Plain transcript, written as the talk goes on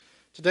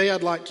Today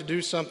I'd like to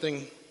do something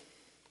a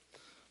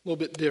little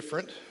bit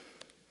different.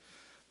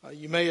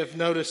 You may have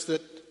noticed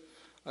that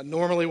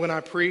normally when I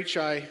preach,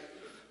 I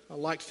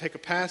like to take a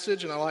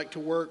passage and I like to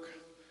work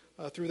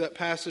through that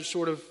passage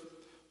sort of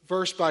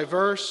verse by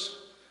verse,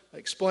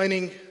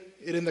 explaining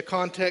it in the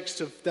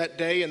context of that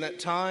day and that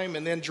time,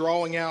 and then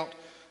drawing out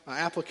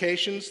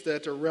applications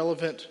that are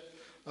relevant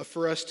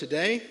for us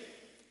today.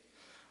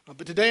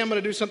 But today I'm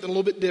going to do something a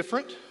little bit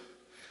different.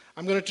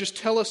 I'm going to just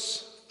tell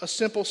us a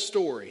simple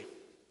story.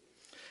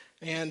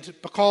 And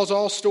because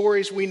all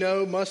stories we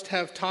know must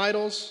have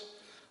titles,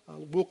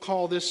 we'll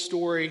call this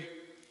story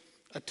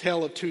A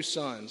Tale of Two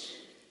Sons.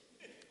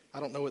 I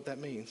don't know what that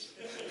means.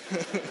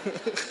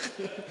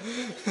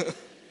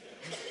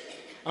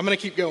 I'm going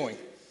to keep going.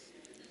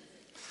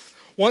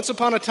 Once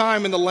upon a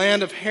time in the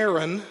land of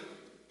Haran,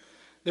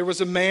 there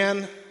was a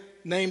man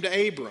named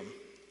Abram.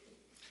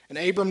 And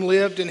Abram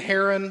lived in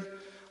Haran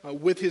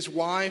with his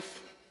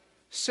wife,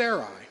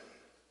 Sarai.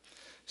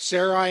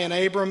 Sarai and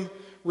Abram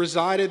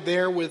resided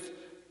there with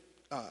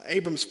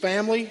Abram's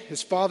family,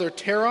 his father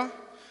Terah,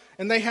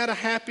 and they had a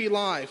happy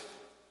life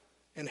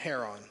in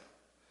Haran.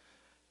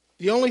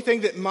 The only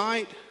thing that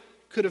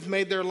could have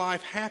made their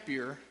life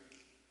happier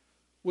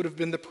would have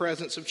been the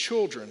presence of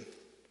children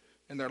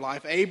in their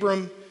life.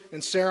 Abram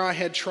and Sarai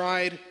had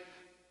tried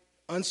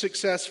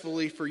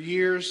unsuccessfully for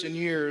years and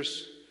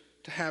years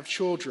to have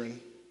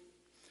children.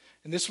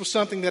 And this was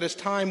something that as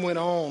time went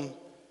on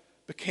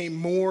became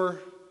more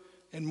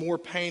and more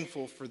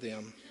painful for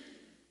them.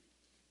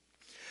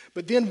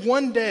 But then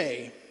one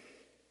day,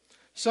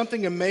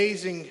 something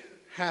amazing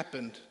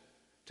happened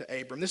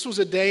to Abram. This was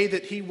a day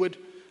that he would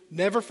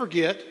never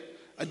forget,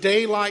 a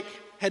day like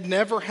had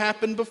never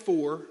happened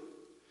before,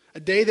 a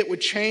day that would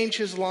change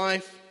his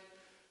life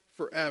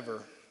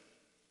forever.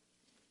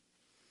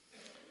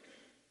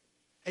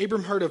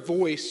 Abram heard a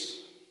voice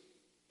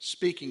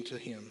speaking to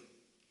him.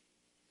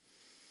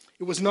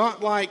 It was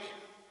not like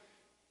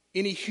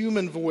any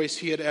human voice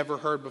he had ever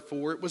heard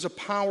before. It was a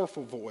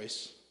powerful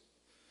voice.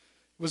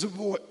 It was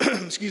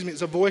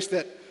it's a voice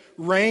that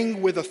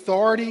rang with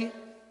authority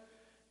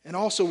and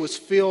also was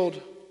filled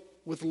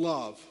with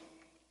love.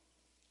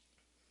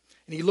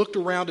 And he looked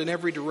around in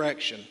every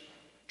direction,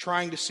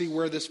 trying to see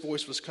where this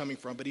voice was coming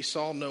from, but he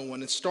saw no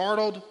one. And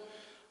startled,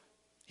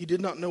 he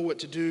did not know what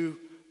to do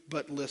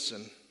but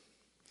listen.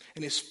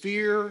 And his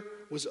fear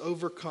was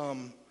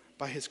overcome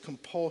by his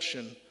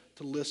compulsion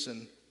to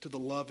listen to the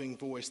loving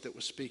voice that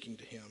was speaking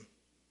to him.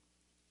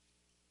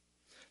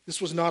 This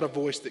was not a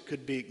voice that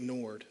could be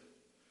ignored.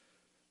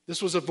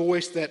 This was a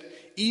voice that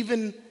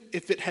even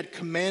if it had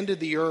commanded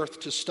the earth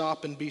to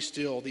stop and be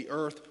still, the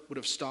earth would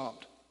have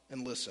stopped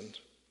and listened.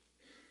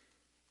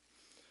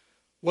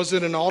 Was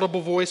it an audible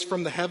voice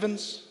from the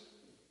heavens?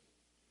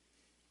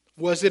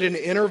 Was it an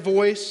inner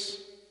voice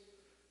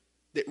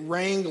that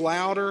rang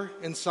louder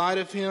inside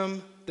of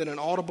him than an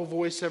audible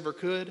voice ever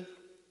could?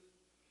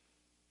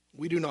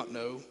 We do not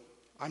know.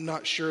 I'm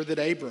not sure that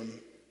Abram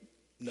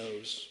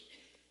knows.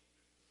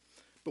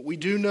 But we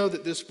do know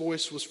that this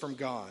voice was from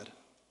God.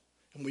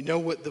 And we know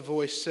what the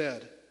voice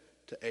said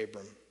to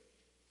Abram.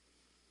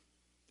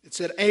 It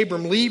said,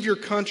 Abram, leave your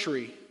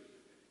country,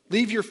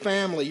 leave your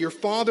family, your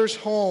father's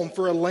home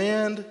for a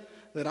land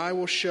that I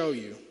will show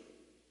you.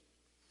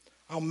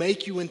 I'll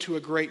make you into a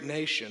great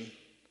nation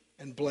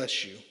and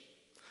bless you.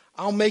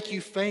 I'll make you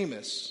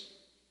famous.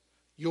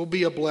 You'll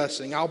be a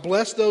blessing. I'll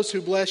bless those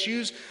who bless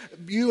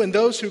you, and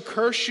those who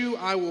curse you,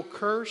 I will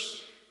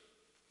curse.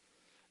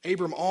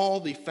 Abram,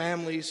 all the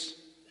families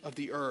of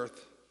the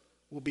earth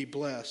will be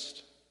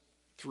blessed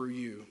through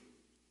you.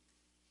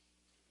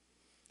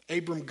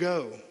 Abram,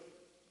 go.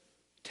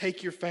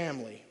 Take your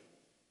family.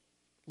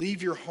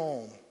 Leave your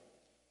home.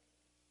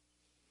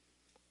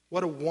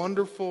 What a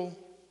wonderful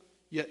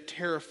yet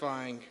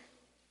terrifying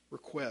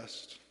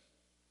request.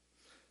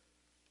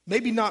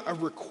 Maybe not a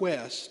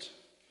request,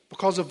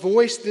 because a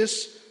voice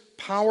this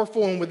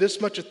powerful and with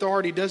this much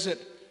authority doesn't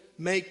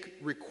make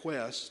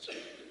request.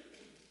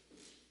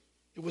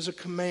 It was a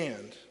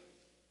command.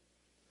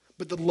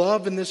 But the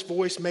love in this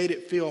voice made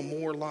it feel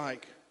more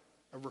like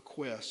a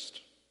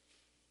request.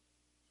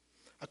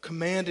 A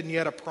command and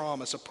yet a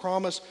promise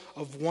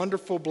of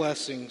wonderful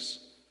blessings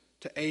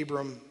to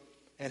Abram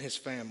and his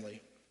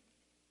family.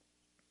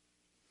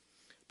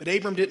 But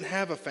Abram didn't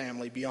have a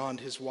family beyond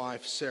his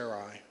wife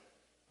Sarai.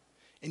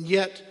 And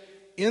yet,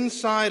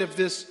 inside of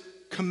this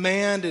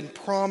command and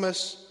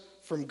promise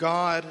from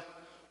God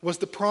was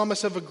the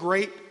promise of a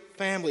great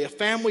family, a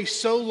family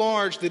so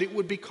large that it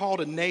would be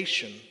called a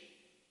nation.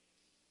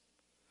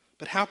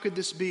 But how could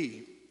this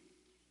be?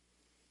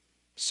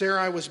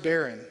 Sarai was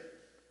barren.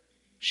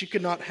 She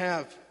could not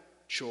have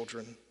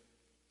children.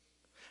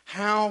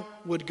 How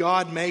would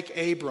God make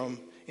Abram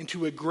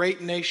into a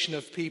great nation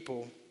of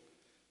people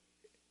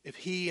if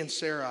he and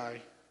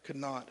Sarai could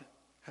not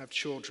have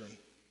children?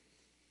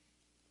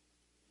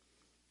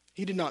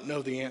 He did not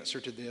know the answer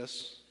to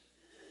this,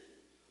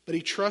 but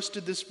he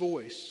trusted this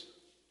voice,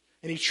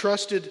 and he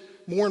trusted,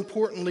 more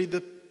importantly,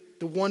 the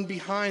one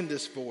behind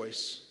this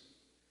voice.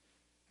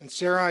 And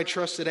Sarai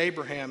trusted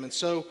Abraham, and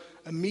so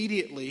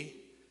immediately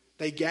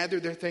they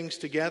gathered their things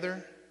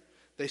together,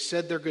 they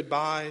said their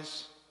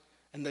goodbyes,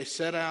 and they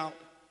set out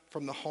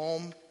from the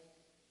home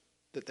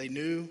that they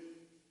knew and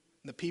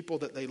the people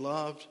that they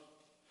loved.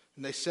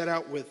 And they set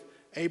out with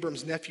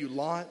Abram's nephew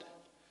Lot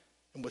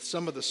and with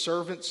some of the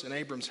servants in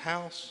Abram's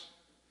house,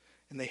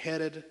 and they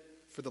headed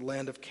for the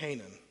land of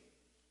Canaan.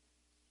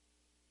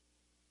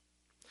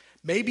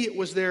 Maybe it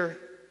was their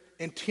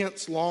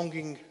intense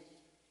longing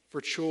for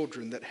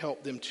children that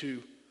helped them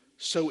to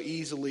so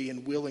easily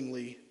and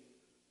willingly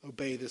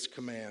obey this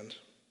command.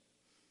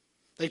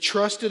 They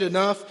trusted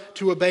enough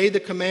to obey the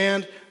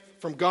command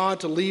from God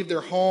to leave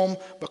their home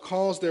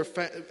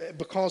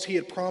because He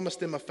had promised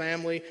them a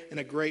family and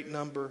a great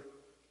number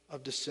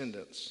of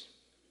descendants.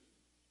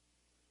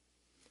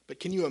 But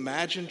can you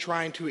imagine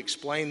trying to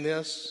explain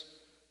this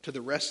to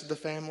the rest of the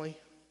family?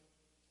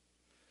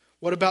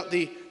 What about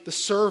the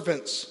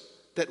servants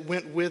that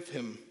went with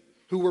him,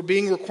 who were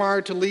being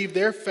required to leave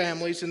their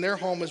families and their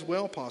home as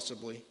well,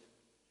 possibly?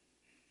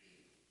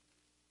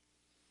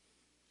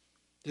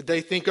 Did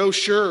they think, oh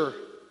sure,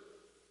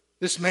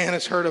 this man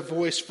has heard a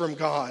voice from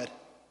God.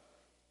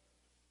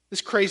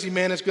 This crazy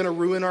man is going to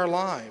ruin our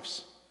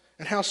lives.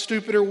 And how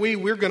stupid are we?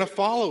 We're going to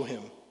follow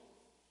him.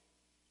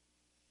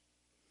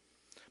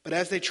 But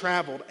as they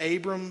traveled,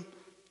 Abram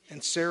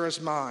and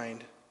Sarah's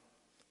mind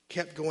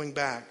kept going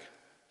back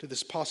to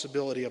this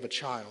possibility of a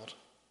child.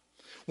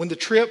 When the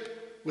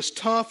trip was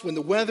tough, when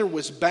the weather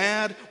was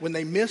bad, when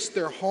they missed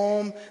their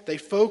home, they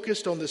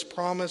focused on this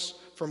promise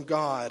from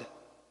God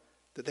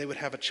that they would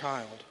have a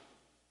child.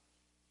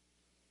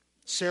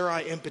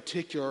 Sarai in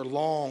particular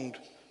longed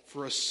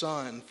for a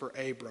son for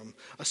Abram,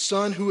 a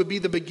son who would be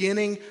the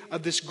beginning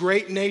of this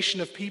great nation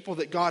of people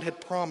that God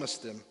had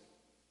promised them.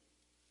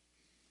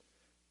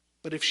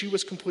 But if she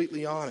was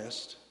completely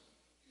honest,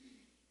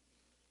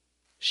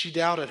 she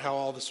doubted how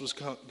all this was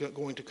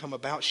going to come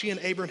about. She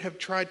and Abram have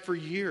tried for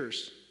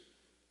years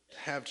to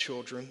have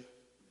children,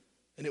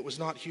 and it was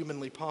not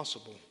humanly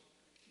possible.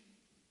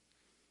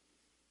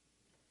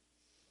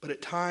 But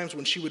at times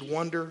when she would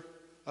wonder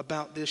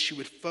about this, she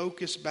would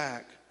focus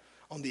back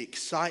on the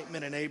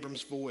excitement in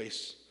Abram's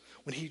voice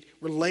when he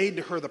relayed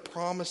to her the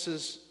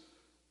promises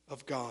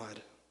of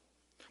God.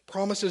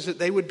 Promises that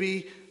they would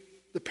be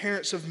the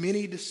parents of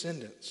many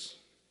descendants.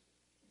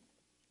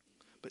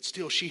 But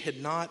still, she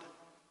had not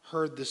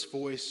heard this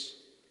voice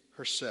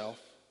herself.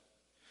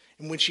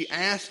 And when she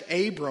asked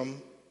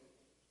Abram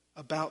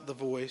about the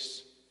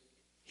voice,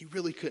 he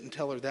really couldn't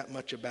tell her that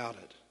much about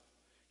it.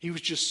 He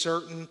was just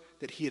certain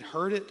that he had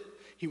heard it.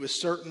 He was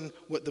certain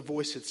what the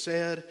voice had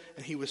said,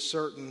 and he was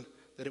certain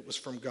that it was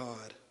from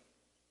God.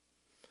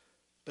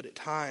 But at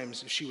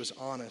times, if she was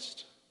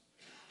honest,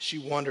 she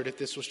wondered if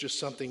this was just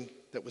something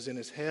that was in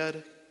his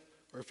head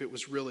or if it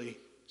was really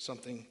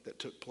something that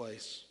took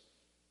place.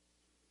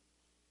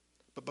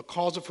 But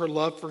because of her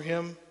love for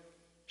him,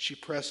 she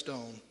pressed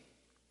on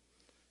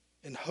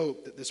in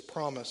hope that this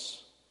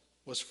promise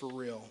was for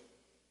real.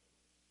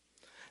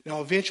 Now,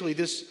 eventually,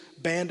 this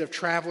band of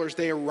travelers,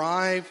 they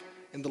arrive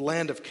in the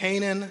land of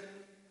Canaan.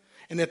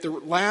 And at the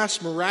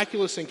last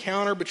miraculous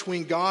encounter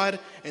between God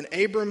and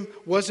Abram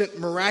wasn't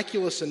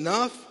miraculous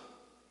enough,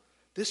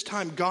 this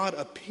time God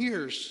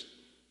appears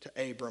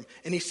to Abram.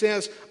 And he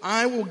says,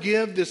 I will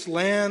give this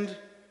land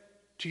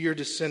to your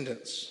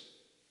descendants.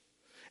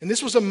 And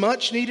this was a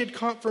much needed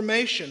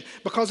confirmation,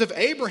 because if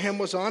Abraham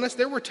was honest,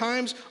 there were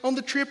times on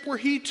the trip where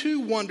he too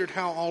wondered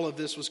how all of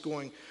this was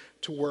going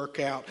to work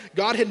out.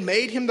 God had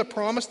made him the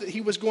promise that he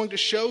was going to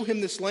show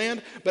him this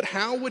land, but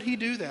how would he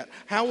do that?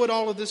 How would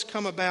all of this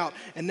come about?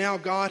 And now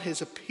God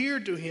has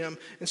appeared to him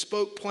and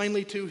spoke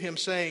plainly to him,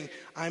 saying,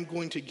 I'm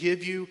going to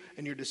give you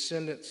and your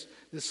descendants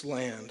this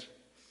land.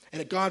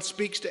 And God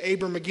speaks to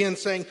Abram again,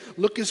 saying,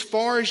 look as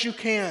far as you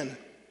can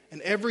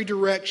in every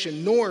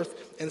direction,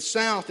 north and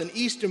south and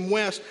east and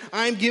west.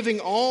 I'm giving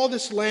all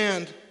this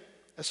land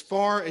as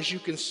far as you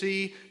can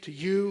see to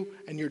you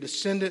and your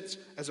descendants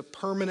as a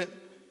permanent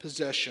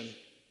possession.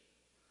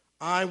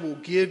 I will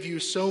give you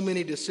so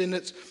many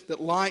descendants that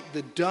like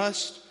the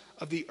dust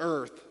of the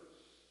earth,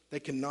 they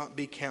cannot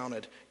be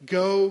counted.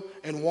 Go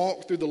and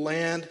walk through the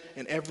land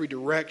in every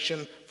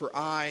direction, for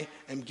I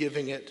am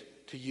giving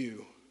it to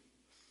you.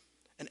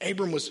 And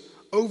Abram was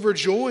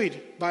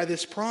overjoyed by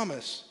this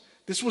promise.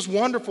 This was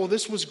wonderful.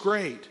 This was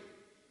great.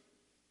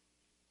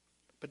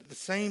 But at the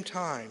same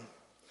time,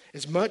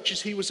 as much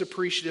as he was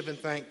appreciative and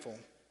thankful,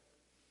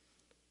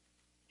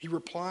 he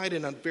replied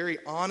in a very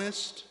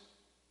honest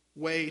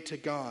way to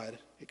God,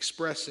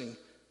 expressing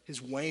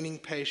his waning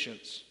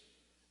patience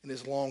and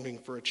his longing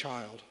for a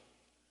child.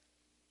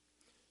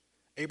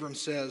 Abram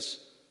says,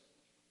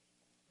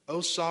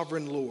 O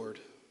sovereign Lord,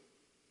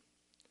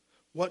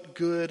 what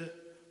good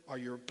are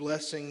your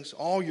blessings,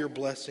 all your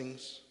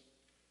blessings,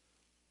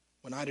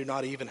 when I do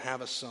not even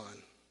have a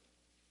son?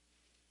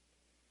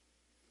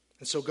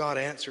 And so God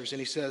answers and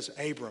he says,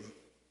 Abram,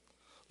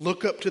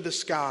 look up to the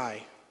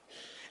sky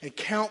and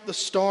count the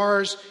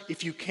stars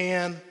if you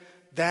can.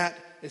 That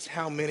is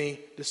how many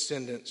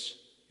descendants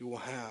you will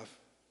have.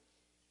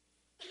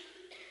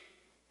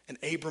 And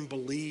Abram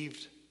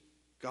believed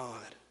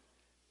God.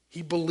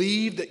 He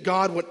believed that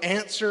God would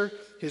answer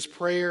his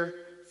prayer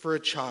for a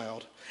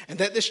child, and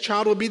that this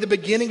child would be the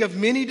beginning of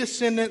many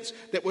descendants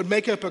that would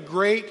make up a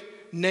great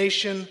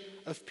nation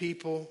of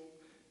people.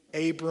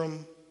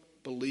 Abram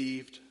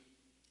believed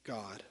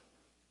God.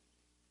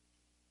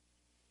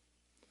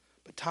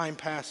 But time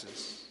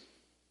passes,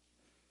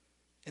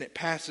 and it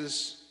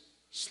passes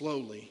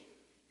slowly.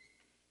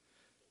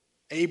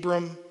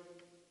 Abram,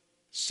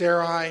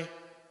 Sarai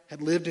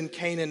had lived in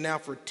Canaan now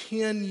for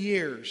 10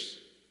 years,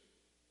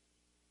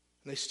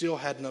 and they still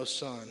had no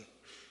son.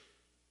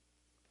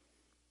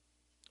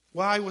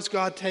 Why was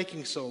God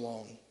taking so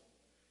long?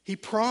 He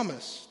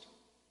promised.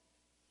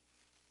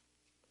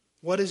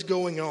 What is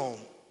going on?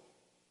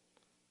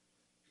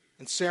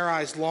 And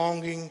Sarai's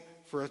longing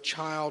for a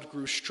child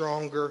grew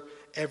stronger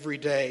every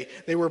day.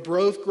 They were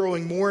both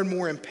growing more and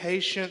more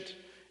impatient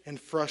and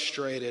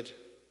frustrated.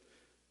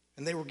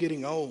 And they were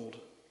getting old.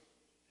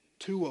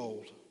 Too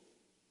old.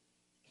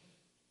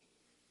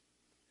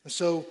 And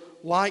so,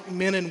 like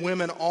men and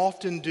women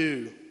often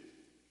do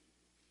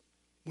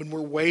when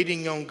we're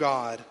waiting on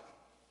God,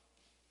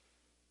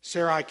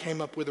 Sarai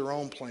came up with her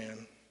own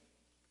plan.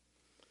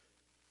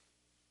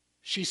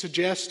 She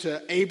suggests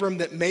to Abram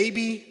that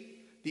maybe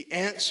the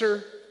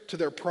answer to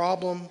their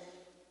problem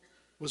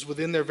was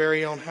within their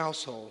very own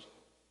household.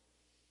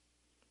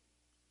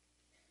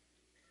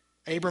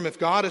 Abram, if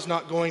God is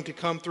not going to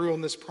come through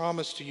on this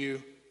promise to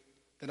you,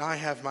 then I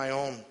have my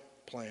own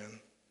plan.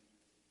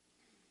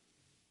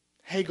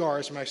 Hagar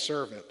is my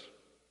servant,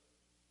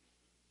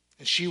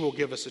 and she will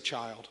give us a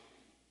child.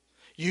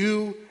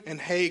 You and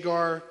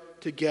Hagar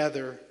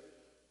together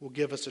will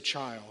give us a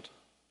child.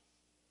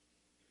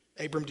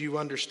 Abram, do you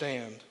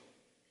understand?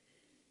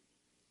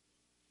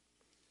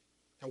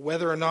 Now,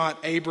 whether or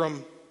not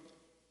Abram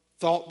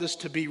thought this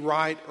to be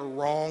right or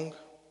wrong,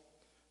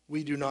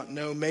 we do not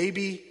know.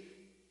 Maybe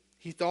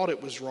he thought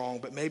it was wrong,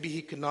 but maybe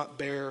he could not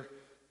bear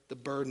the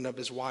burden of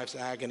his wife's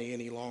agony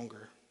any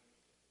longer.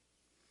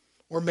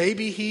 Or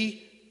maybe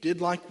he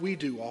did like we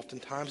do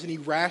oftentimes, and he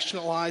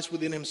rationalized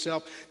within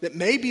himself that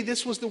maybe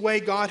this was the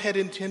way God had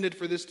intended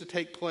for this to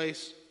take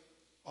place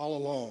all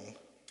along.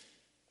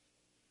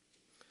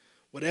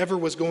 Whatever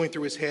was going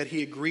through his head,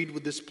 he agreed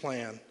with this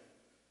plan.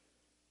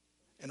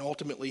 And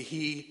ultimately,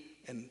 he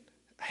and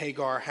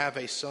Hagar have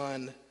a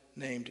son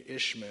named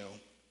Ishmael.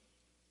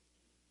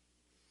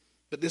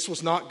 But this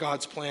was not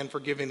God's plan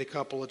for giving the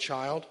couple a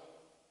child.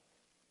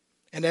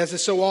 And as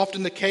is so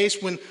often the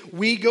case, when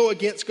we go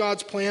against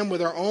God's plan with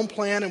our own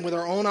plan and with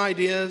our own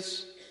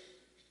ideas,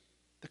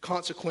 the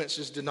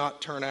consequences did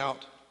not turn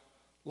out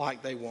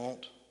like they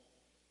want.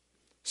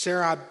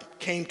 Sarai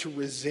came to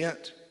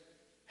resent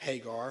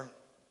Hagar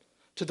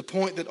to the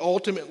point that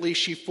ultimately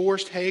she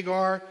forced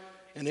Hagar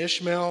and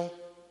Ishmael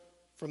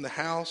from the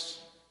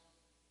house.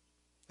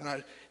 And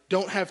I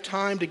don't have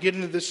time to get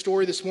into this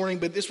story this morning,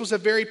 but this was a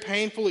very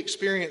painful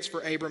experience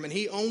for Abram, and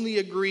he only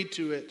agreed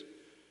to it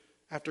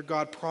after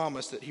God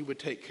promised that he would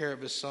take care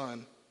of his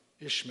son,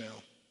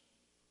 Ishmael.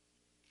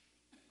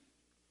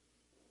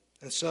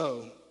 And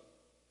so,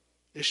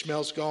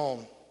 Ishmael's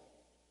gone.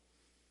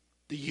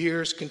 The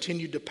years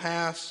continued to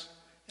pass,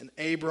 and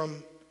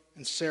Abram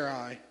and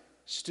Sarai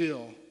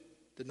still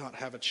did not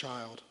have a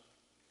child.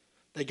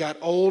 They got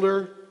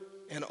older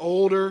and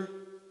older,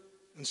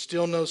 and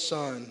still no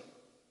son.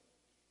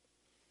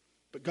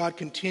 But God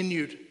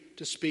continued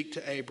to speak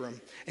to Abram.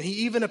 And he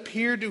even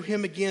appeared to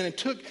him again and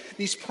took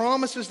these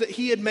promises that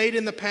he had made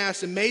in the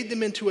past and made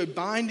them into a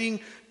binding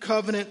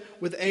covenant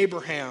with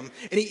Abraham.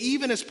 And he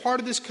even, as part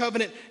of this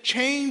covenant,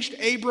 changed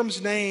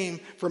Abram's name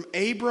from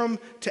Abram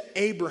to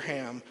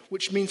Abraham,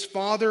 which means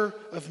father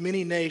of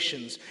many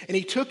nations. And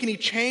he took and he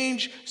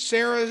changed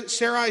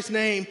Sarai's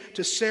name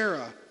to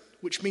Sarah,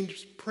 which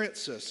means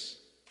princess,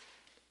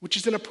 which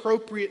is an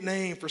appropriate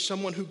name for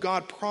someone who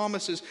God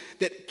promises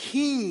that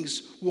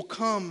kings will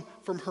come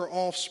from her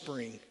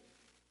offspring.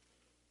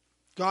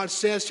 God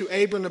says to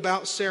Abram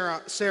about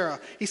Sarah,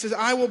 he says,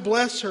 I will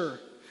bless her,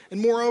 and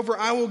moreover,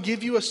 I will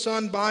give you a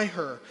son by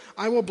her.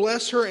 I will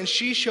bless her, and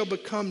she shall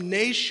become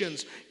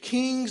nations.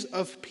 Kings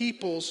of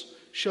peoples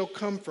shall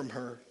come from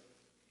her.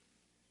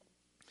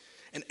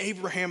 And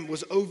Abraham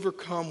was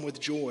overcome with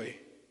joy.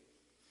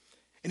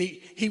 And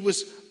he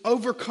was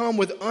overcome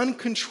with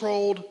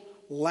uncontrolled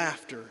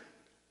laughter.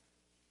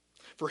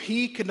 For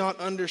he could not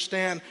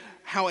understand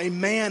how a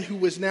man who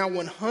was now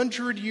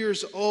 100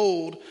 years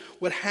old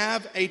would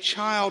have a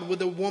child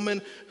with a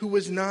woman who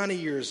was 90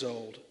 years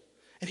old.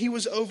 And he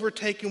was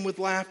overtaken with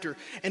laughter.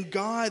 And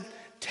God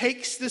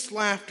takes this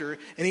laughter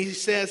and he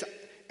says,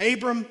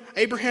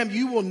 Abraham,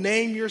 you will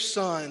name your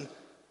son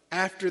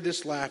after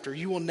this laughter.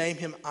 You will name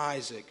him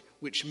Isaac,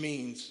 which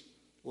means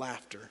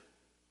laughter.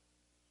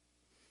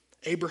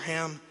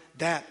 Abraham,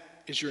 that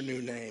is your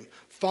new name.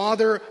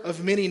 Father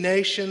of many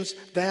nations,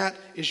 that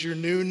is your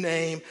new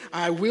name.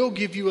 I will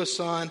give you a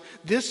son.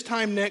 This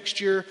time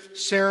next year,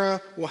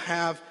 Sarah will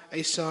have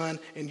a son,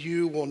 and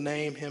you will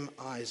name him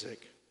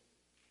Isaac.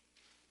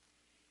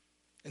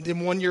 And then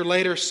 1 year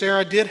later,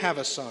 Sarah did have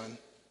a son.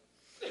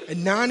 A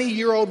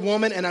 90-year-old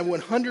woman and a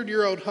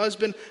 100-year-old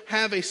husband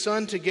have a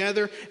son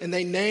together, and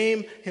they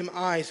name him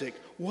Isaac.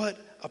 What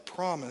a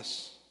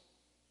promise.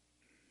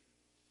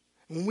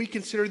 When we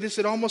consider this,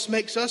 it almost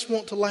makes us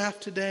want to laugh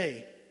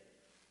today.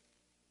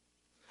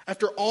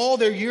 After all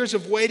their years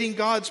of waiting,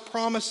 God's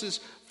promises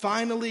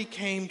finally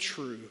came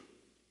true.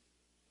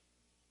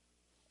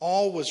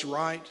 All was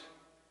right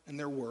in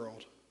their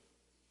world.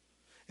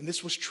 And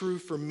this was true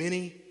for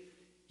many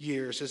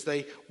years as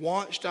they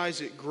watched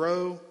Isaac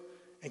grow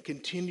and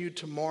continued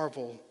to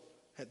marvel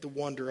at the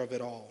wonder of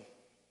it all.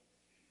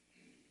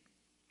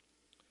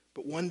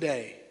 But one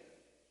day,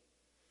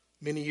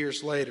 many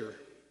years later,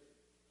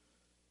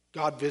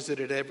 God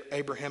visited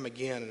Abraham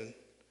again, and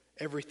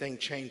everything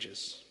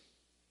changes.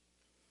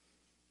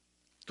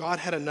 God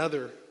had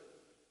another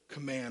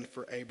command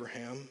for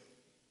Abraham.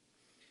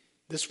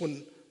 This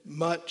one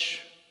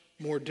much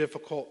more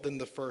difficult than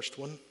the first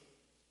one.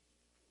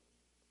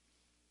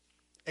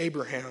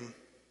 Abraham,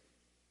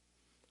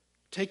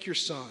 take your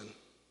son,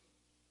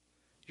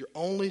 your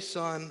only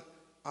son,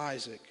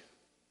 Isaac,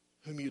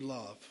 whom you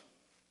love,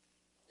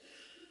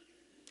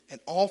 and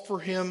offer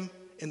him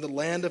in the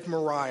land of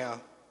Moriah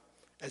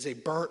as a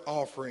burnt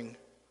offering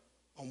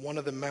on one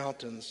of the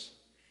mountains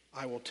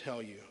I will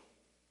tell you.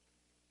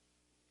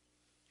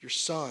 Your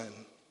son,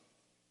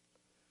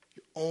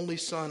 your only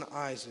son,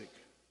 Isaac,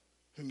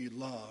 whom you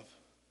love.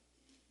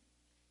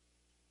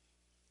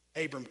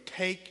 Abram,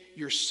 take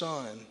your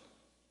son,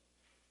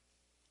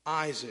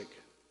 Isaac,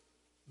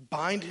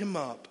 bind him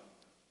up,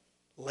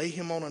 lay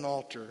him on an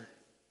altar,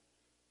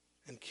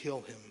 and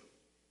kill him.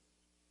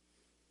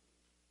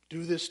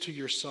 Do this to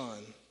your son,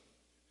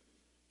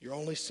 your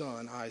only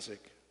son,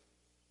 Isaac,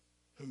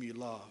 whom you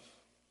love.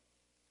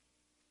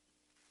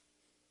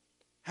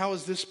 How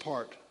is this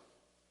part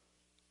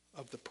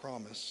of the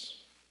promise?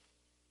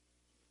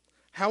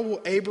 How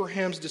will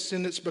Abraham's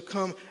descendants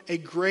become a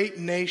great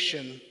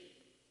nation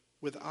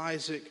with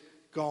Isaac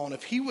gone?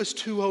 If he was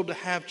too old to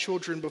have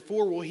children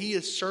before, well, he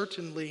is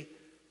certainly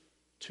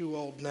too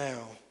old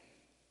now.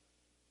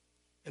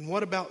 And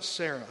what about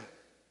Sarah?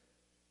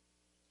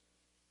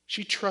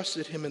 She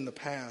trusted him in the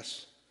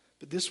past,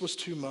 but this was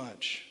too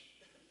much.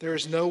 There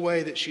is no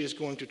way that she is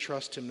going to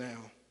trust him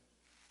now.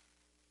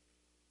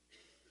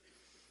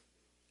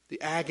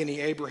 The agony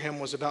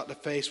Abraham was about to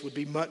face would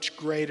be much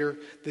greater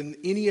than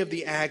any of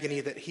the agony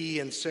that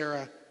he and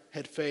Sarah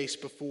had faced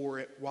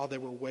before while they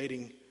were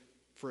waiting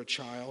for a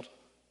child.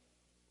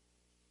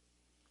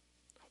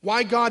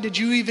 Why, God, did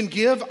you even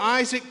give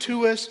Isaac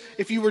to us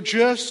if you were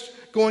just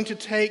going to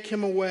take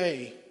him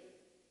away?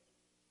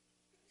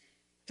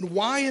 And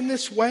why in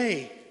this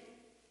way?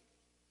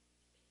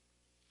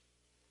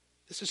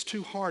 This is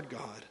too hard,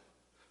 God.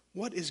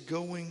 What is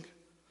going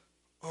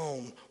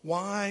on?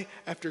 Why,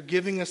 after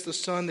giving us the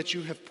son that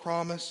you have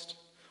promised,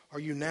 are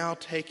you now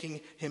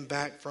taking him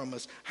back from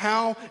us?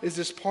 How is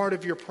this part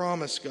of your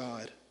promise,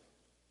 God?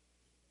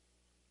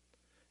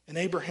 And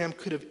Abraham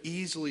could have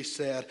easily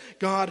said,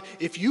 God,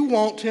 if you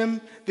want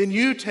him, then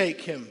you take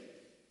him.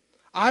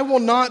 I will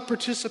not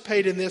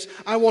participate in this.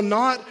 I will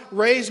not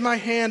raise my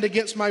hand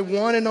against my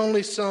one and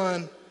only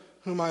son,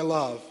 whom I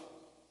love.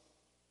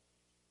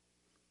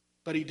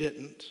 But he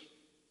didn't.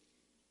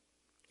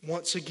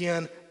 Once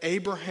again,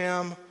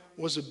 Abraham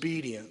was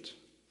obedient.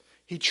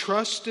 He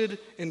trusted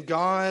in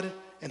God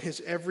and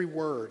his every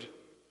word,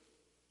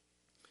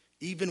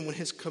 even when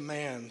his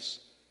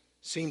commands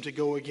seemed to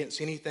go against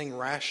anything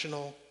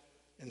rational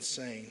and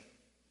sane.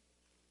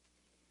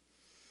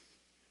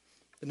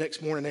 The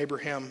next morning,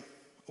 Abraham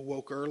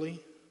awoke early.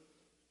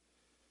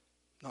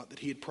 Not that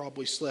he had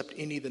probably slept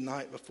any the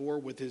night before,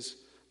 with his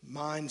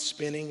mind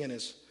spinning and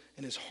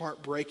his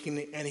heart breaking,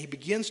 and he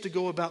begins to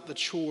go about the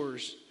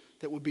chores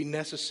that would be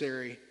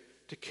necessary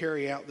to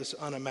carry out this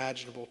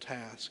unimaginable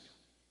task.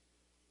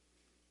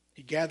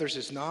 He gathers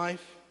his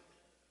knife.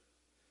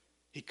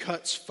 He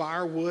cuts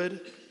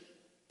firewood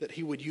that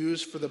he would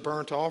use for the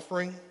burnt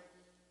offering.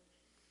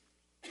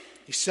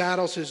 He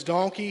saddles his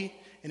donkey,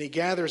 and he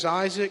gathers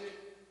Isaac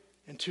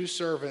and 2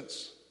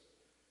 servants,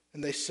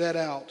 and they set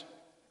out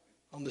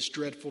on this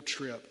dreadful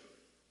trip.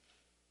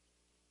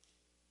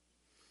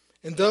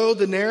 And though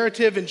the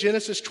narrative in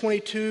Genesis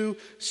 22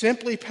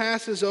 simply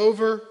passes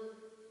over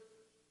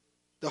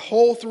the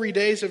whole 3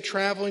 days of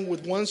traveling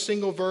with one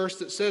single verse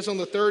that says, on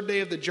the 3rd day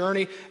of the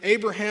journey,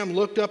 Abraham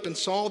looked up and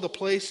saw the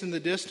place in the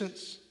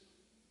distance,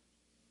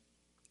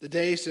 the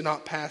days did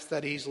not pass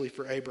that easily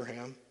for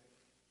Abraham.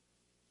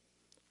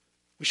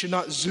 We should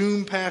not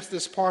zoom past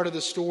this part of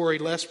the story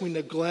lest we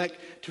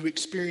neglect to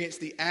experience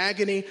the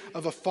agony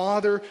of a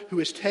father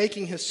who is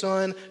taking his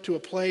son to a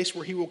place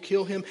where he will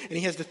kill him, and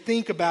he has to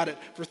think about it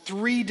for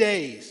 3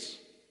 days.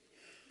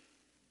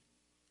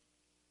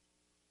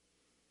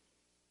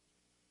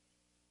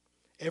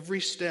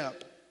 Every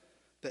step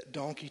that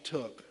donkey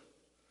took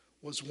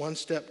was one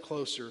step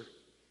closer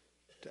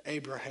to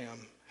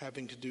Abraham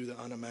having to do the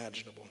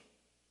unimaginable.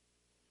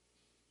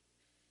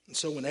 And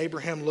so when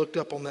Abraham looked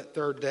up on that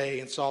 3rd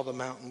day and saw the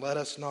mountain, let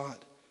us not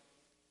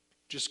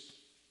just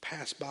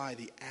pass by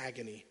the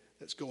agony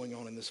that's going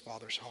on in this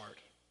father's heart.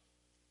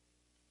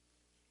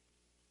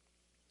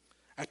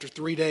 After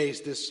 3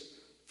 days, this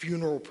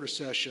funeral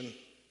procession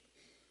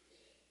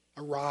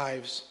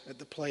arrives at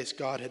the place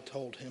God had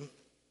told him.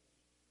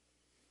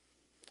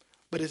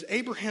 But as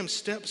Abraham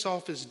steps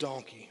off his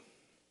donkey,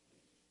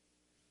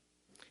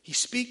 he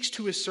speaks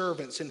to his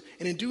servants, and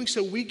in doing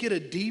so, we get a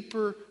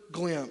deeper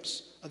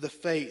glimpse of the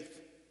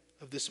faith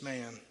of this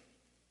man.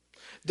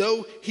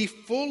 Though he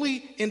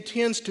fully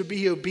intends to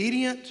be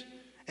obedient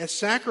and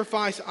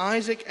sacrifice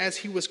Isaac as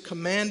he was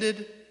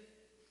commanded,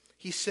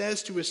 he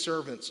says to his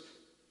servants,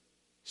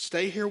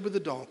 "Stay here with the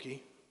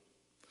donkey.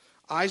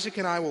 Isaac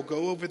and I will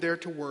go over there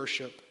to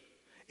worship,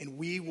 and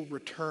we will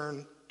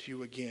return to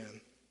you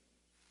again."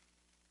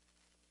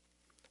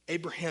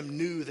 Abraham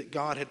knew that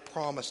God had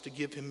promised to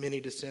give him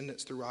many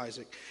descendants through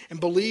Isaac, and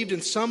believed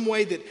in some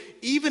way that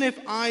even if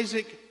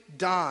Isaac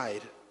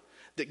died,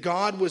 that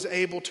God was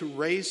able to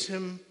raise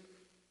him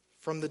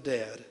from the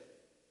dead.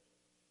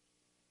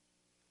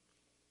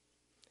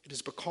 It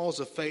is because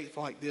of faith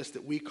like this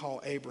that we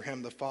call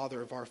Abraham the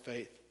father of our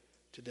faith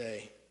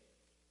today.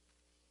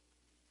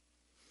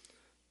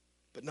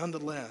 But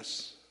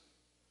nonetheless,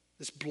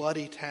 this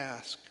bloody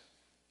task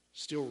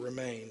still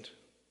remained.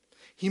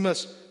 He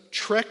must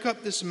trek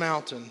up this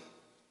mountain,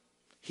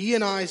 he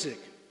and Isaac.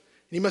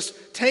 And he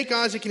must take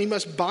Isaac and he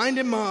must bind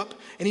him up,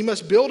 and he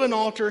must build an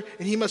altar,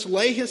 and he must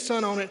lay his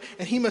son on it,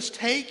 and he must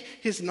take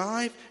his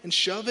knife and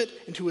shove it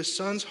into his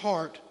son's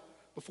heart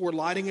before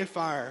lighting a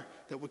fire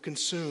that would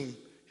consume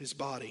his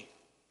body.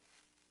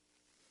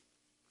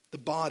 The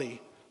body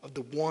of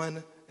the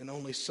one and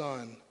only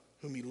son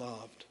whom he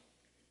loved.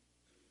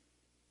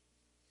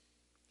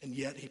 And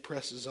yet he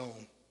presses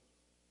on,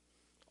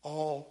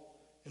 all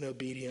in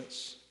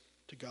obedience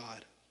to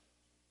God.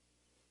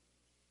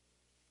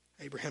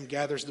 Abraham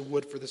gathers the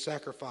wood for the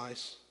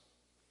sacrifice.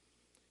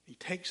 He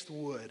takes the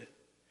wood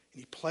and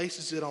he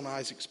places it on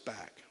Isaac's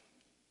back,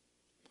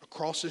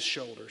 across his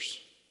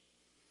shoulders.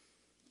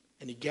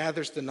 And he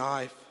gathers the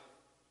knife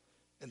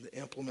and the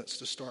implements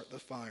to start the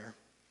fire.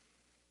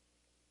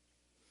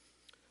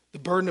 The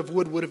burden of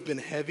wood would have been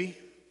heavy.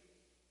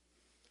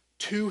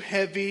 Too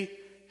heavy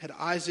had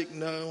Isaac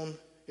known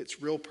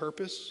its real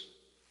purpose.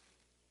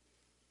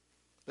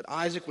 But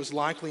Isaac was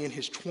likely in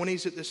his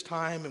 20s at this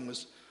time and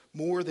was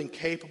more than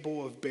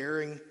capable of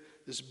bearing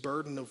this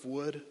burden of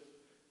wood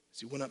as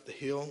he went up the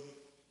hill.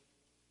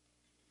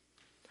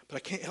 But I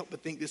can't help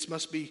but think this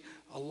must be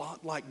a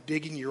lot like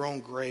digging your own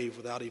grave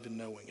without even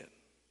knowing it.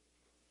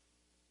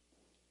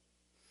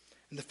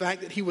 And the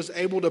fact that he was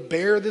able to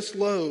bear this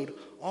load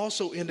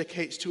also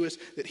indicates to us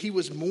that he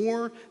was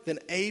more than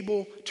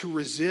able to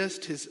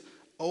resist his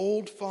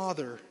old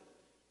father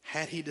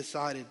had he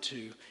decided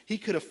to. He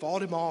could have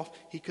fought him off.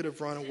 He could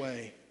have run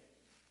away.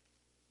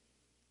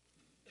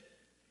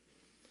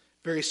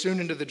 Very soon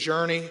into the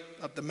journey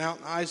up the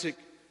mountain, Isaac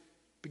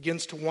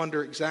begins to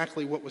wonder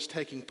exactly what was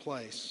taking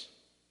place.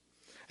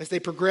 As they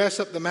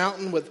progress up the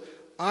mountain with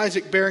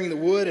Isaac bearing the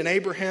wood and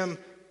Abraham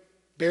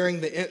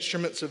bearing the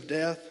instruments of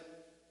death,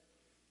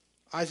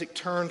 Isaac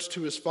turns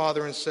to his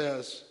father and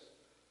says,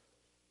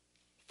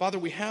 "Father,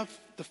 we have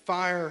the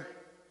fire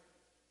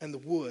and the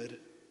wood,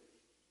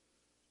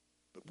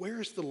 but where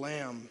is the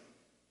lamb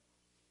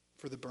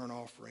for the burnt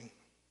offering?"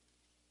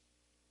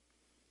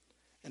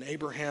 And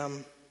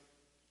Abraham,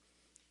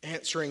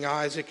 answering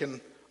Isaac in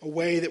a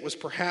way that was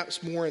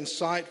perhaps more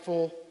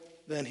insightful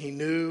than he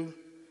knew,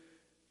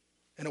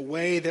 in a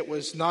way that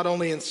was not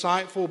only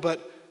insightful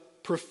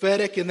but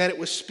prophetic in that it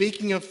was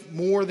speaking of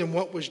more than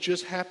what was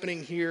just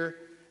happening here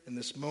in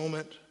this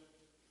moment.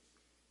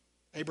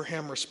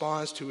 Abraham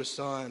responds to his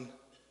son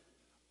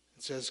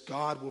and says,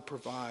 "God will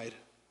provide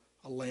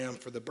a lamb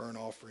for the burnt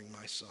offering,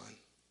 my son."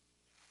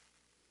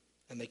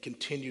 And they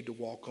continued to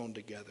walk on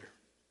together.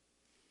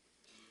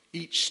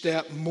 Each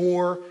step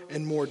more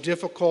and more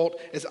difficult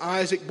as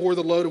Isaac bore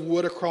the load of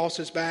wood across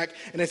his back,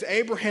 and as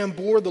Abraham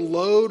bore the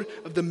load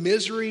of the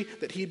misery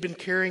that he'd been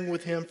carrying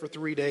with him for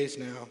 3 days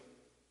now.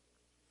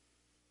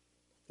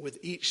 With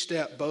each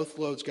step, both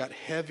loads got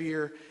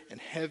heavier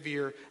and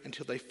heavier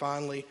until they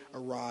finally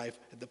arrived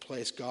at the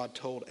place God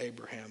told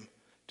Abraham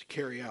to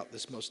carry out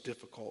this most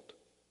difficult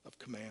of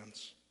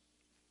commands.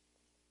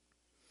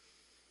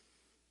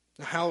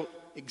 Now, how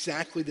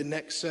exactly the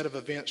next set of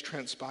events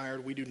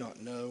transpired, we do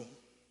not know.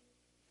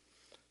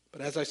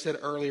 But as I said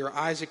earlier,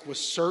 Isaac was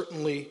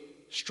certainly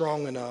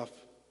strong enough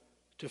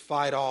to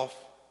fight off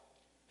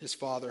his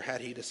father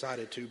had he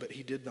decided to, but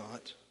he did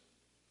not.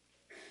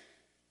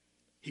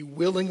 He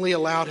willingly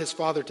allowed his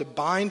father to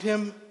bind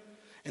him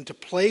and to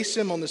place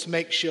him on this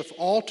makeshift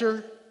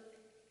altar,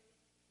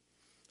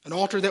 an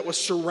altar that was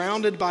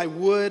surrounded by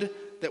wood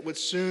that would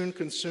soon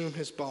consume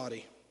his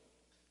body.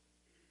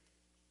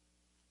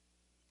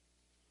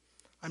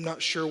 I'm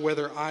not sure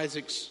whether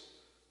Isaac's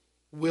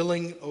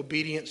willing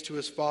obedience to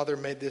his father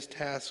made this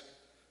task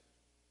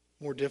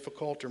more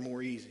difficult or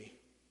more easy.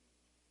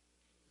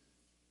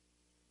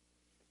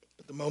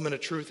 But the moment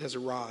of truth has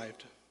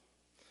arrived.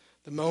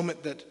 The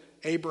moment that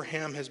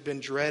Abraham has been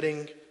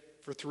dreading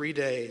for 3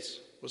 days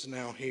was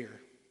now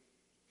here.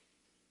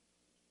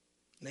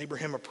 And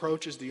Abraham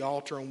approaches the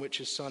altar on which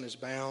his son is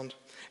bound.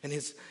 And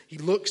he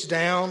looks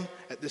down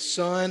at this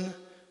son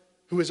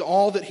who is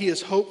all that he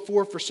has hoped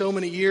for so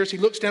many years. He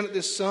looks down at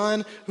this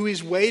son who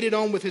he's waited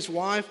on with his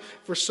wife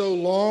for so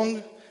long.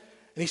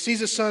 And he sees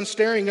his son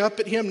staring up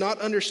at him, not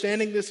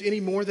understanding this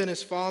any more than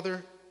his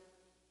father.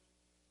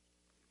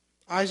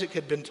 Isaac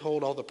had been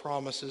told all the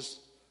promises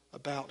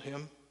about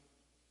him.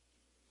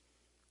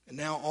 And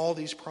now all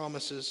these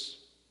promises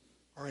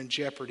are in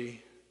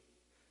jeopardy,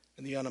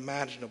 and the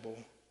unimaginable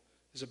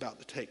is about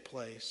to take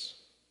place.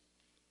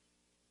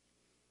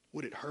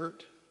 Would it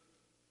hurt?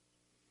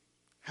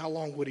 How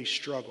long would he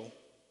struggle?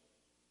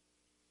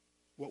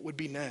 What would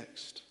be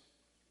next?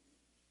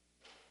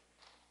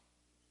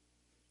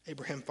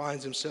 Abraham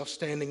finds himself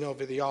standing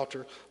over the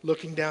altar,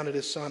 looking down at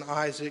his son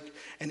Isaac,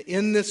 and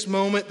in this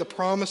moment the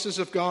promises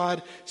of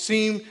God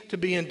seem to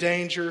be in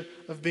danger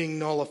of being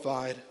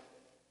nullified.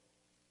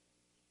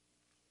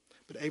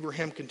 But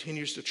Abraham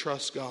continues to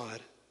trust God.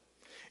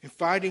 And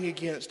fighting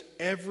against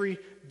every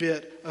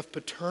bit of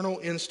paternal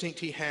instinct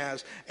he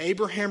has,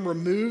 Abraham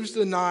removes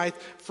the knife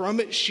from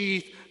its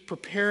sheath,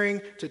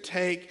 preparing to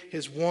take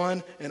his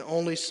one and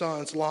only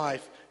son's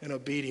life in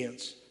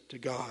obedience to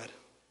God.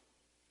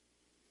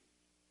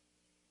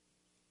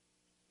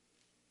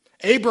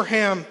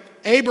 Abraham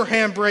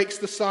breaks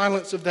the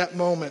silence of that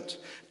moment.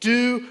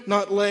 Do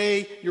not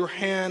lay your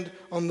hand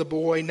on the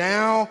boy.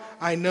 Now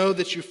I know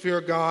that you fear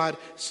God,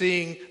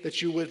 seeing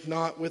that you would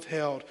not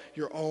withheld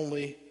your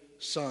only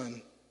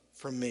son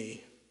from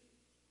me.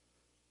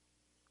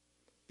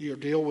 The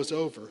ordeal was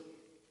over.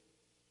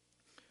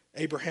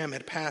 Abraham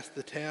had passed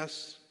the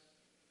test.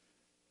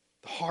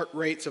 The heart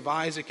rates of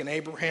Isaac and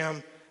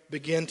Abraham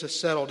begin to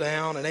settle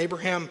down. And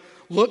Abraham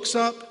looks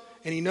up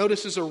and he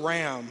notices a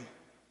ram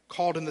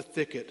caught in the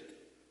thicket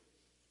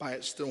by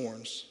its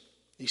thorns.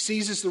 He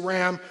seizes the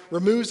ram,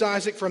 removes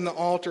Isaac from the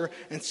altar,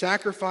 and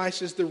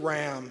sacrifices the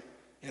ram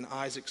in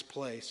Isaac's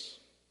place.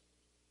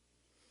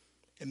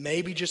 And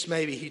maybe, just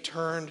maybe, he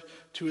turned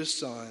to his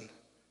son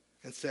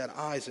and said,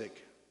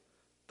 Isaac,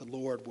 the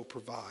Lord will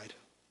provide.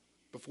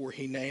 Before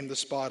he named the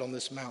spot on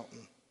this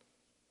mountain,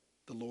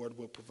 the Lord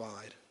will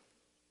provide.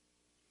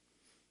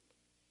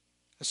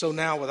 And so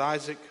now with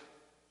Isaac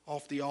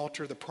off the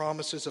altar, the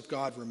promises of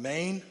God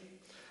remain.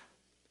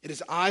 It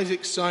is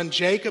Isaac's son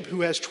Jacob,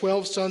 who has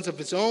 12 sons of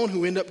his own,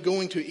 who end up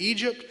going to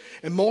Egypt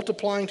and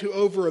multiplying to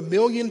over 1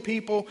 million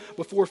people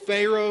before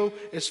Pharaoh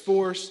is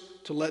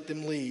forced to let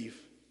them leave.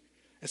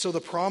 And so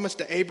the promise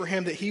to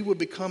Abraham that he would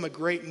become a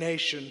great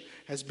nation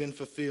has been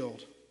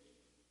fulfilled.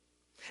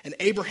 And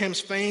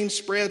Abraham's fame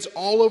spreads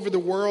all over the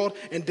world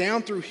and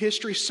down through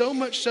history, so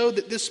much so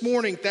that this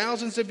morning,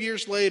 thousands of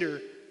years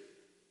later,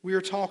 we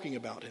are talking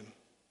about him.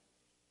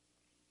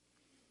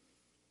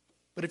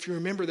 But if you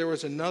remember, there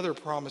was another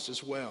promise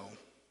as well.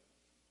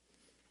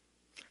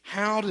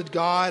 How did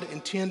God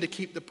intend to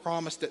keep the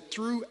promise that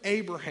through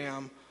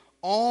Abraham,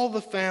 all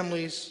the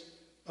families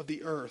of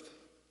the earth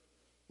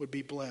would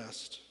be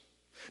blessed?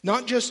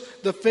 Not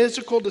just the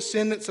physical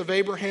descendants of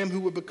Abraham who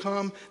would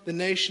become the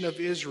nation of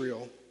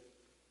Israel,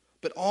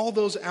 but all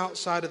those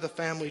outside of the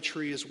family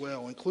tree as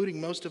well,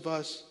 including most of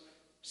us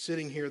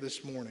sitting here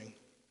this morning.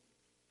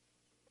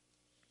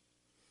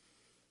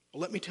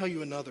 Well, let me tell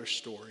you another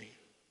story.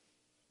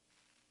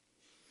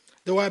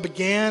 Though I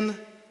began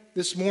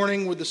this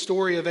morning with the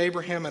story of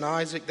Abraham and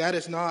Isaac, that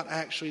is not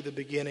actually the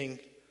beginning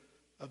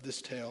of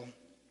this tale.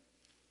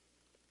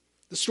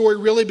 The story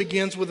really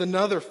begins with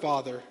another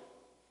father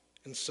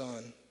and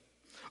son.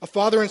 A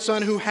father and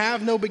son who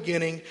have no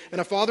beginning, and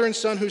a father and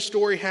son whose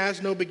story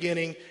has no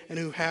beginning and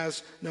who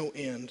has no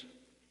end.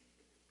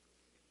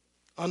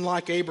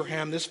 Unlike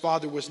Abraham, this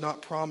father was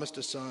not promised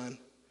a son.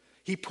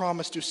 He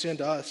promised to send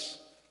us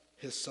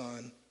his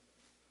son.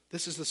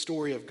 This is the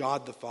story of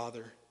God the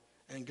Father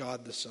and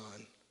God the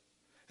Son.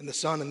 And the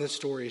Son in this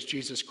story is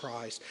Jesus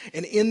Christ.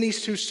 And in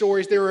these two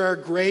stories, there are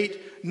a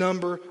great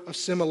number of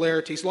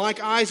similarities.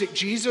 Like Isaac,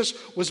 Jesus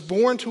was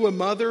born to a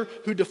mother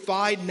who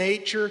defied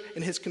nature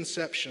in his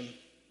conception.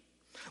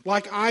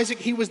 Like Isaac,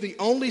 he was the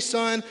only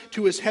son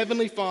to his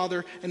heavenly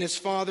Father and his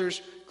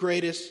Father's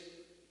greatest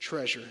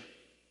treasure.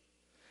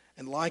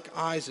 And like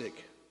Isaac,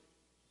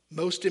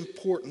 most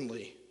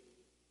importantly,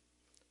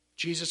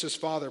 Jesus'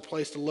 father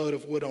placed a load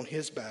of wood on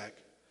his back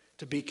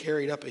to be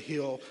carried up a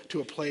hill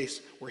to a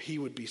place where he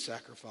would be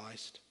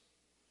sacrificed.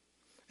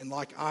 And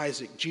like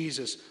Isaac,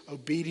 Jesus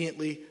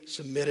obediently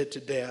submitted to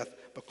death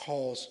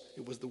because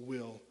it was the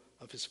will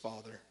of his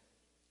Father.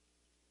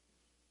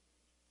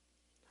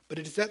 But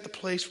it is at the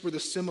place where the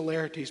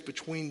similarities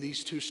between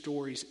these two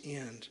stories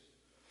end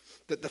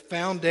that the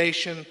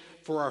foundation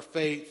for our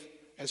faith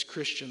as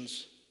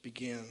Christians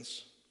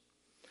begins.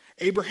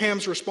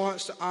 Abraham's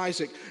response to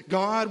Isaac,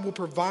 God will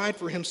provide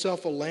for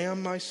himself a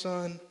lamb, my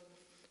son,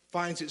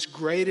 finds its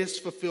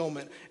greatest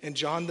fulfillment in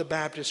John the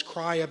Baptist's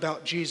cry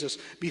about Jesus.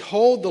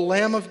 Behold the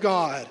Lamb of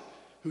God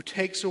who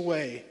takes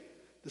away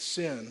the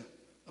sin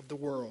of the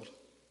world.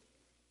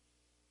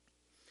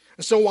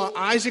 And so while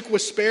Isaac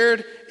was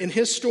spared in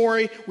his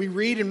story, we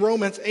read in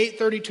Romans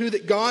 8:32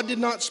 that God did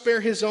not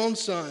spare his own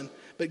son,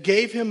 but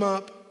gave him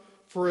up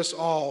for us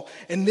all.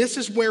 And this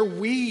is where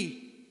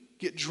we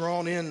get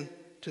drawn in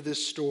to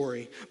this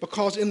story.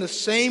 Because in the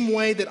same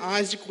way that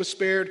Isaac was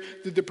spared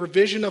through the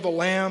provision of a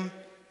lamb,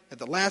 at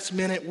the last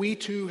minute, we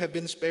too have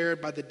been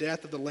spared by the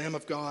death of the Lamb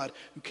of God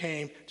who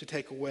came to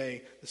take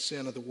away the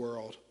sin of the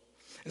world.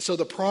 And so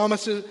the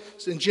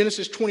promises in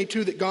Genesis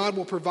 22 that God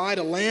will provide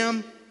a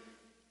lamb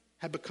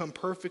have become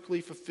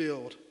perfectly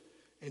fulfilled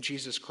in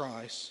Jesus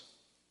Christ.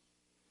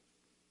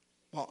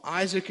 While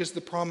Isaac is the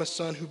promised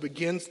son who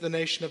begins the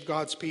nation of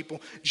God's people,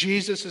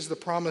 Jesus is the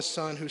promised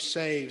son who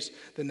saves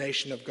the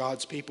nation of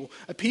God's people.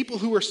 A people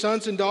who are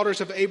sons and daughters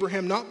of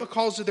Abraham not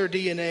because of their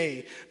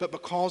DNA, but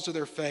because of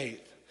their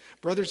faith.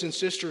 Brothers and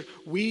sisters,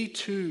 we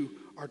too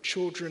are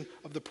children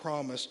of the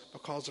promise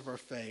because of our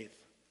faith.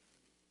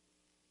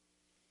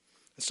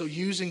 And so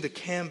using the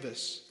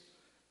canvas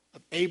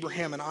of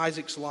Abraham and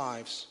Isaac's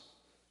lives,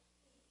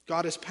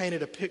 God has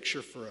painted a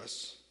picture for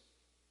us.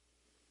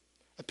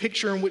 A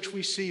picture in which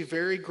we see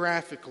very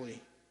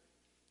graphically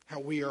how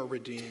we are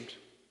redeemed.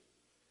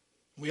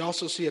 We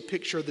also see a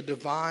picture of the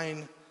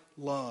divine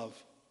love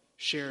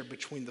shared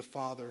between the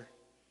Father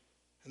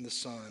and the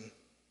Son.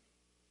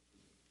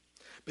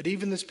 But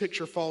even this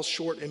picture falls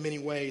short in many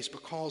ways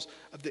because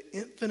of the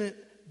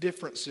infinite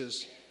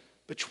differences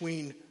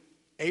between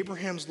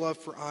Abraham's love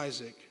for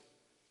Isaac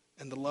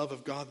and the love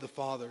of God the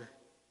Father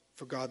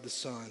for God the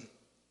Son.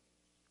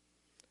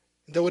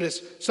 Though it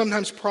is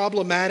sometimes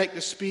problematic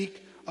to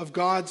speak of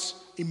God's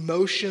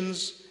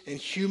emotions in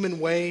human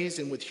ways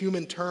and with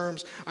human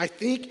terms, I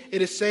think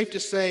it is safe to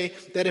say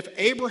that if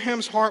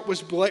Abraham's heart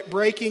was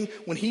breaking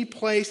when he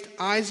placed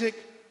Isaac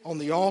on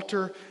the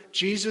altar,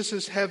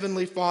 Jesus'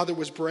 heavenly Father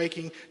was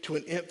breaking to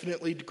an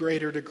infinitely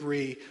greater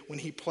degree when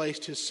he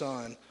placed his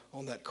Son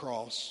on that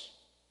cross.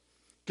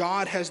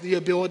 God has the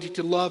ability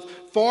to love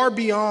far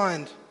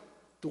beyond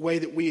the way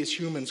that we as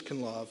humans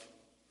can love.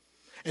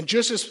 And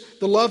just as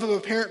the love of a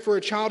parent for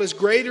a child is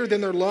greater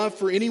than their love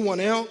for anyone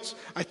else,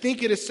 I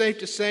think it is safe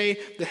to say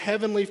the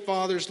Heavenly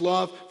Father's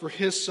love for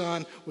His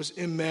Son was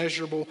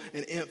immeasurable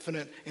and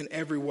infinite in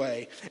every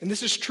way. And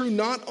this is true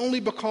not only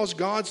because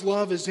God's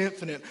love is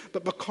infinite,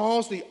 but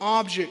because the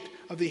object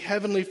of the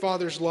Heavenly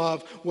Father's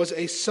love was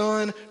a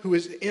Son who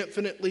is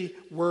infinitely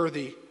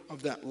worthy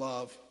of that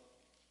love.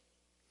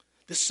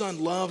 The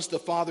Son loves the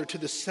Father to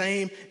the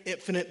same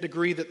infinite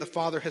degree that the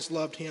Father has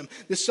loved him.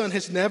 The Son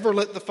has never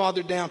let the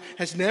Father down,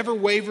 has never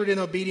wavered in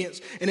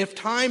obedience. And if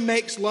time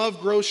makes love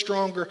grow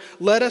stronger,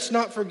 let us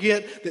not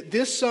forget that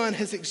this Son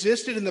has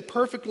existed in the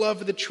perfect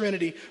love of the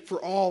Trinity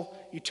for all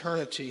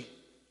eternity.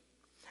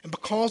 And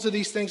because of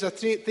these things, I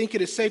think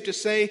it is safe to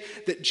say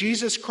that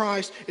Jesus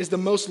Christ is the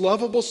most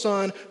lovable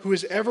Son who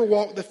has ever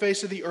walked the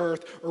face of the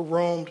earth or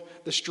roamed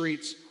the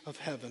streets of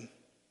heaven.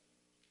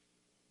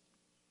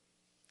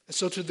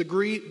 So to the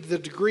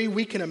degree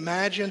we can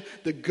imagine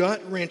the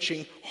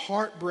gut-wrenching,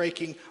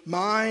 heartbreaking,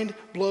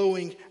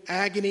 mind-blowing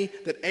agony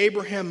that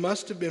Abraham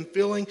must have been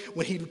feeling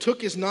when he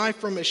took his knife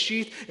from his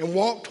sheath and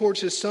walked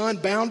towards his son,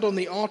 bound on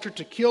the altar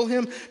to kill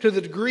him, to the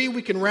degree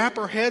we can wrap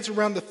our heads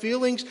around the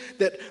feelings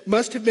that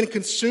must have been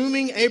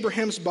consuming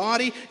Abraham's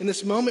body in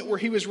this moment where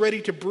he was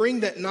ready to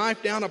bring that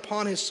knife down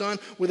upon his son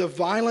with a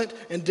violent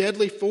and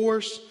deadly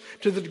force.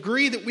 To the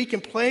degree that we can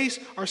place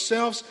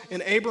ourselves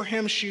in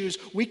Abraham's shoes,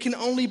 we can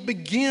only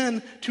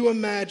begin to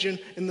imagine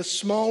in the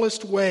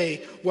smallest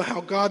way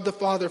how God the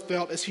Father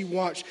felt as he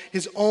watched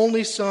his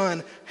only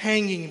son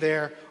hanging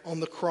there on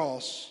the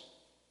cross.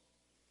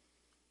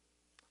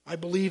 I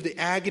believe the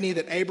agony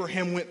that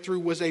Abraham went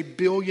through was 1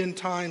 billion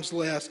times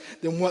less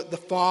than what the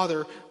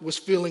Father was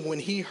feeling when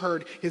he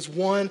heard his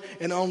one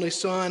and only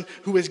Son,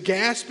 who was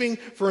gasping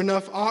for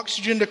enough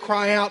oxygen to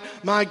cry out,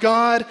 my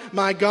God,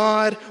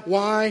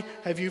 why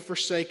have you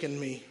forsaken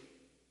me?"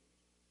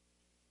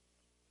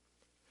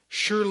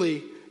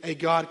 Surely a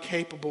God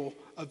capable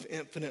of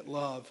infinite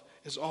love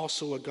is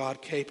also a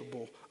God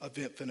capable of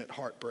infinite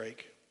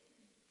heartbreak.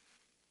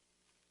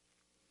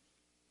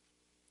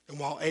 And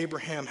while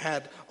Abraham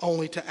had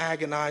only to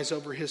agonize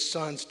over his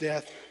son's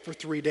death for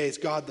 3 days,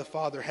 God the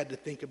Father had to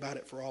think about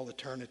it for all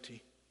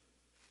eternity.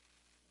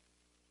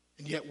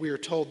 And yet we are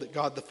told that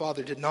God the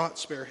Father did not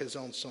spare his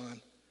own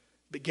Son,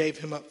 but gave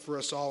him up for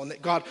us all. And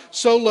that God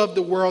so loved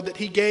the world that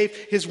he gave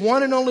his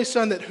one and only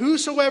Son, that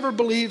whosoever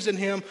believes in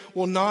him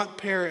will not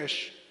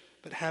perish,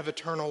 but have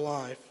eternal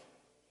life.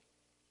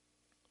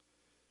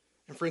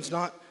 And friends,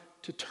 not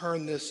to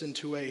turn this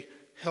into a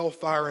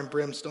hellfire and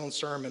brimstone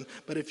sermon,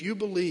 but if you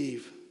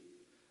believe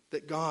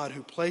that God,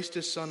 who placed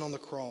his Son on the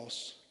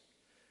cross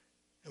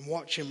and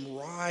watched him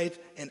writhe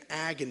in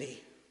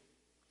agony,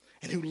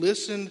 and who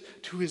listened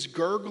to his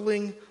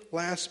gurgling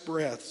last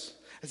breaths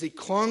as he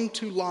clung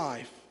to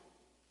life,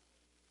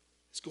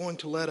 is going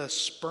to let us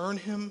spurn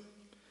him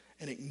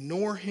and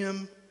ignore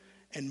him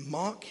and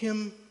mock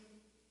him.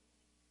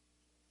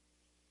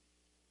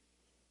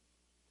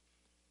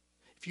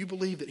 If you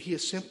believe that he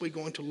is simply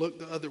going to look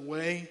the other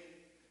way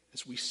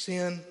as we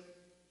sin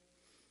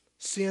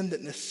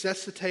that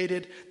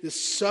necessitated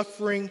this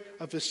suffering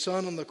of his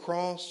Son on the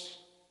cross,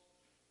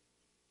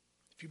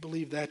 if you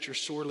believe that, you're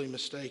sorely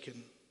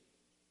mistaken.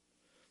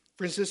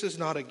 Friends, this is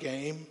not a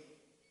game.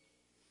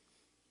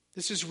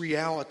 This is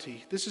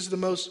reality. This is the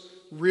most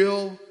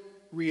real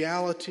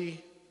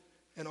reality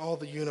in all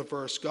the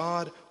universe.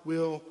 God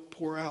will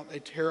pour out a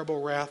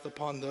terrible wrath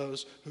upon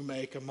those who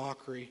make a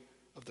mockery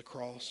of the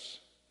cross.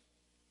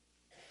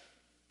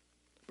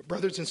 But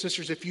brothers and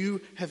sisters, if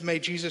you have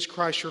made Jesus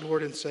Christ your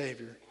Lord and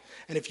Savior,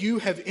 and if you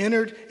have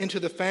entered into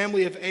the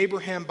family of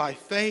Abraham by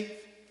faith,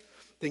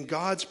 then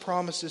God's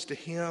promises to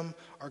him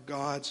are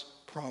God's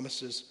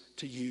promises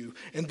to you.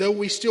 And though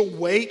we still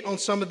wait on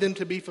some of them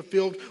to be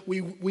fulfilled,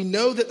 we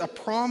know that a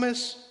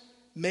promise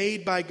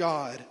made by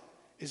God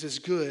is as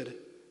good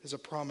as a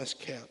promise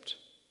kept.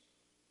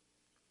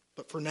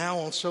 But for now,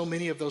 on so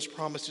many of those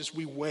promises,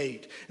 we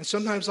wait. And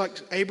sometimes, like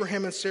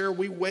Abraham and Sarah,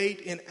 we wait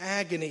in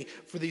agony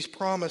for these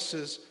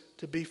promises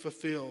to be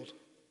fulfilled.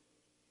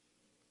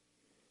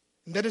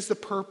 And that is the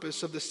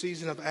purpose of the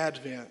season of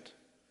Advent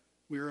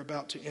we are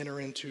about to enter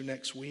into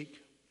next week.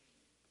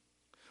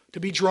 To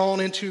be drawn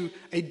into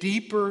a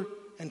deeper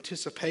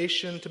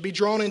anticipation, to be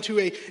drawn into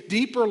a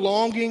deeper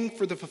longing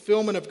for the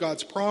fulfillment of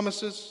God's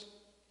promises,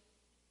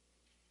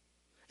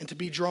 and to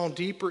be drawn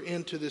deeper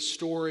into this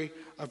story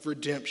of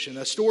redemption,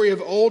 a story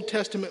of Old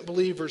Testament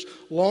believers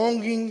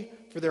longing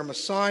for their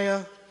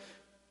Messiah.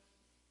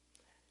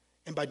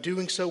 And by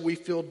doing so, we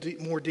feel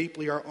more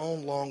deeply our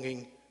own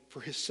longing for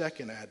his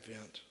second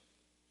advent.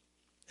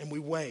 And we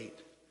wait.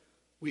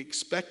 We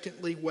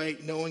expectantly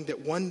wait, knowing that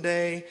one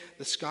day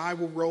the sky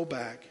will roll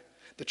back,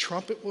 the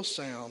trumpet will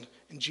sound,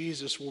 and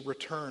Jesus will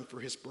return for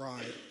his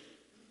bride.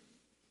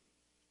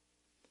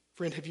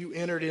 Friend, have you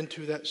entered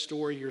into that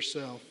story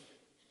yourself?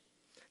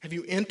 Have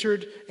you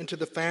entered into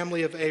the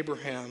family of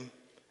Abraham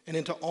and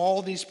into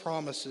all these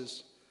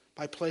promises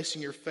by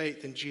placing your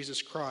faith in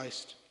Jesus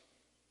Christ?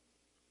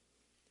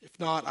 If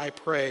not, I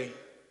pray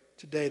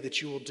today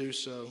that you will do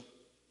so.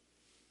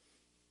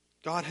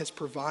 God has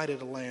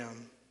provided a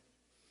lamb.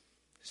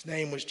 His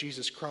name was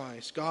Jesus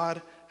Christ.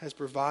 God has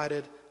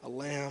provided a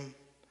lamb.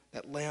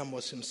 That lamb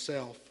was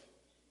himself.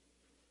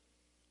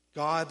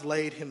 God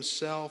laid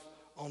himself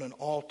on an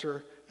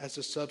altar as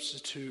a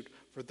substitute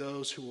for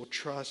those who will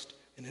trust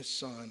in his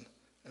Son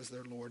as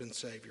their Lord and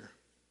Savior.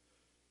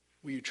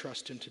 Will you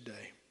trust him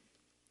today?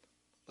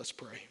 Let's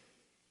pray.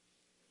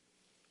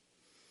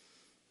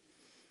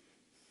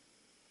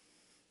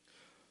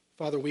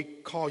 Father, we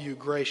call you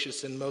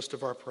gracious in most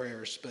of our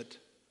prayers, but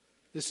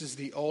this is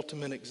the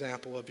ultimate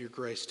example of your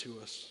grace to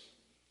us.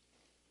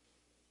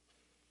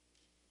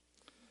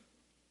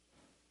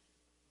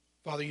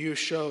 Father, you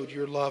showed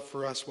your love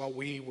for us while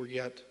we were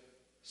yet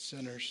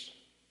sinners,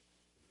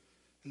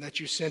 and that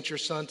you sent your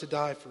Son to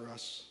die for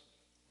us.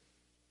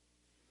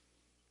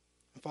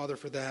 And Father,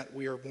 for that,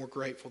 we are more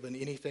grateful than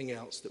anything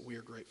else that we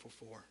are grateful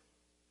for.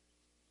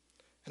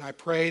 And I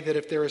pray that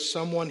if there is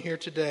someone here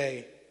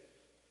today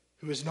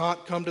who has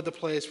not come to the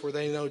place where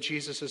they know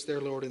Jesus as their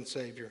Lord and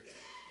Savior,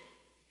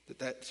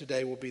 that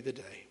today will be the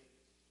day.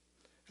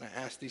 And I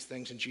ask these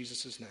things in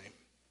Jesus' name.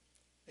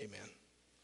 Amen.